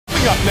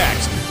Up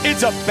next,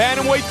 it's a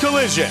bantamweight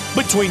collision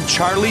between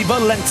Charlie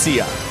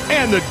Valencia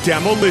and the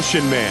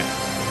Demolition Man.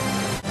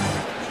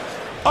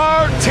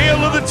 Our Tale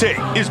of the Tape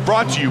is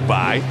brought to you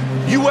by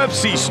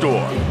UFC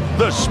Store.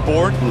 The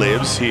sport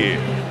lives here.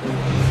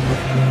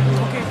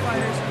 Okay,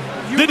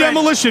 fighters. The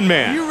Demolition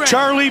Man,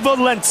 Charlie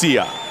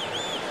Valencia.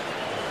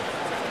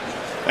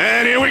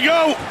 And here we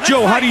go.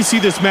 Joe, how do you see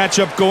this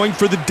matchup going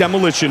for the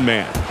Demolition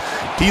Man?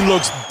 He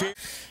looks big.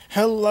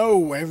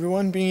 Hello,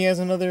 everyone. Being as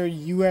another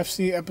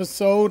UFC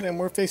episode, and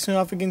we're facing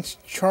off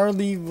against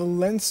Charlie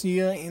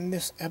Valencia in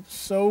this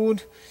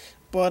episode.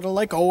 But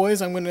like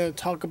always, I'm going to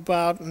talk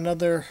about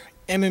another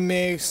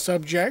MMA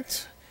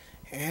subject,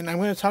 and I'm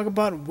going to talk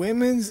about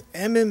women's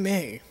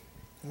MMA.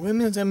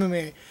 Women's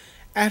MMA.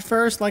 At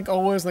first, like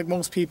always, like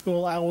most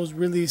people, I was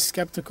really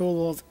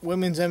skeptical of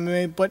women's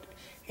MMA, but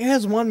it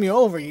has won me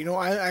over. You know,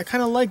 I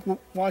kind of like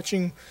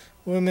watching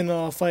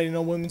women fight, you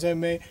know, women's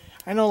MMA.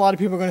 I know a lot of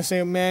people are going to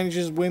say, man, it's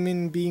just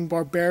women being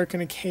barbaric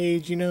in a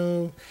cage, you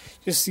know,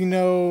 just, you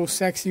know,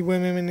 sexy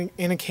women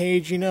in a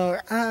cage, you know.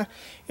 I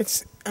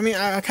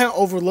kind of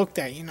overlooked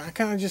that, you know. I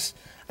kind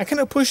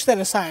of push that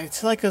aside.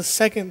 It's like a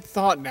second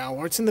thought now,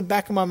 or it's in the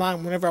back of my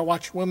mind whenever I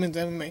watch women's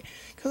MMA.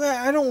 Because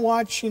I don't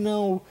watch, you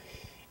know,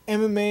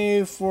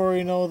 MMA for,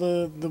 you know,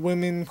 the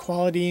women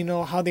quality, you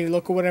know, how they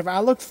look or whatever.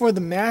 I look for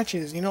the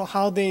matches, you know,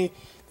 how they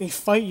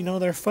fight, you know,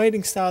 their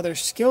fighting style, their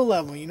skill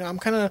level, you know. I'm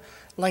kind of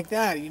like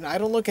that, you know. I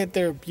don't look at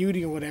their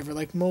beauty or whatever.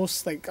 Like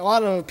a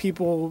lot of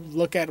people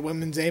look at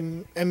women's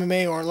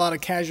MMA, or a lot of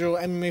casual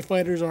MMA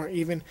fighters, or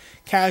even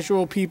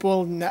casual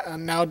people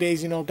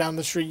nowadays, you know, down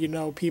the street, you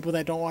know, people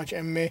that don't watch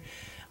MMA,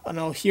 you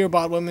know, hear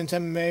about women's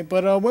MMA.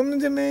 But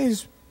women's MMA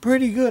is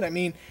pretty good. I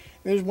mean,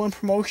 there's one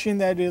promotion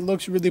that it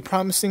looks really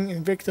promising,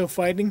 Invicta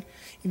Fighting.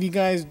 If you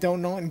guys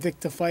don't know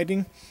Invicta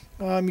Fighting,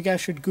 you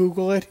guys should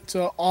Google it. It's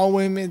an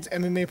all-women's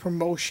MMA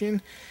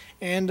promotion,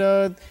 and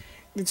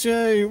it's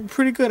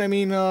pretty good. I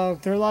mean, there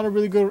are a lot of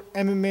really good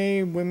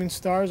MMA women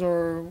stars,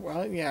 or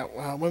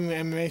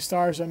women MMA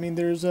stars. I mean,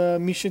 there's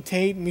Misha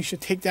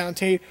Takedown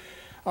Tate,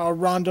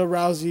 Ronda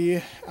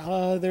Rousey.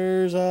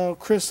 There's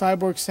Chris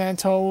Cyborg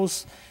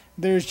Santos.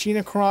 There's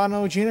Gina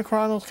Carano. Gina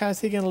Carano's kind of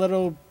taking a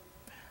little,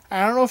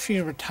 I don't know if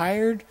she's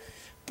retired,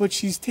 but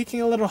she's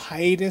taking a little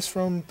hiatus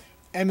from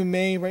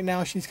MMA right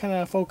now. She's kind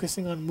of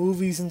focusing on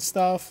movies and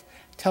stuff,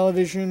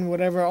 television,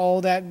 whatever, all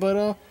that.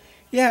 But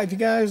yeah, if you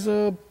guys,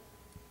 I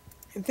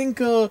think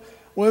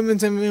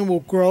women's MMA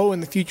will grow in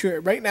the future.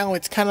 Right now,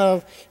 it's kind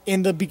of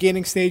in the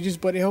beginning stages,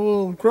 but it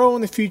will grow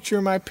in the future,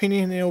 in my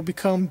opinion, and it will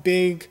become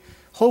big,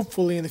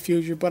 hopefully, in the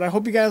future. But I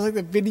hope you guys like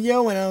the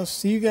video, and I'll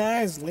see you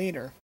guys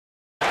later.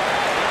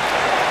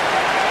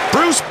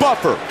 Bruce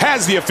Buffer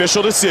has the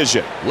official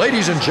decision.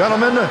 Ladies and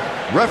gentlemen,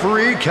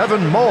 referee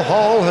Kevin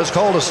Mulhall has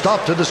called a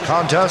stop to this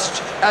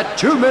contest at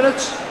 2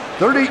 minutes,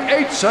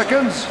 38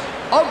 seconds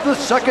of the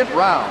second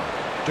round,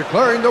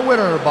 declaring the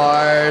winner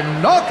by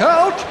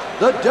knockout,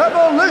 the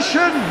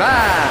Demolition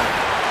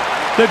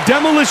Man. The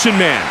Demolition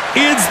Man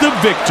is the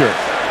victor.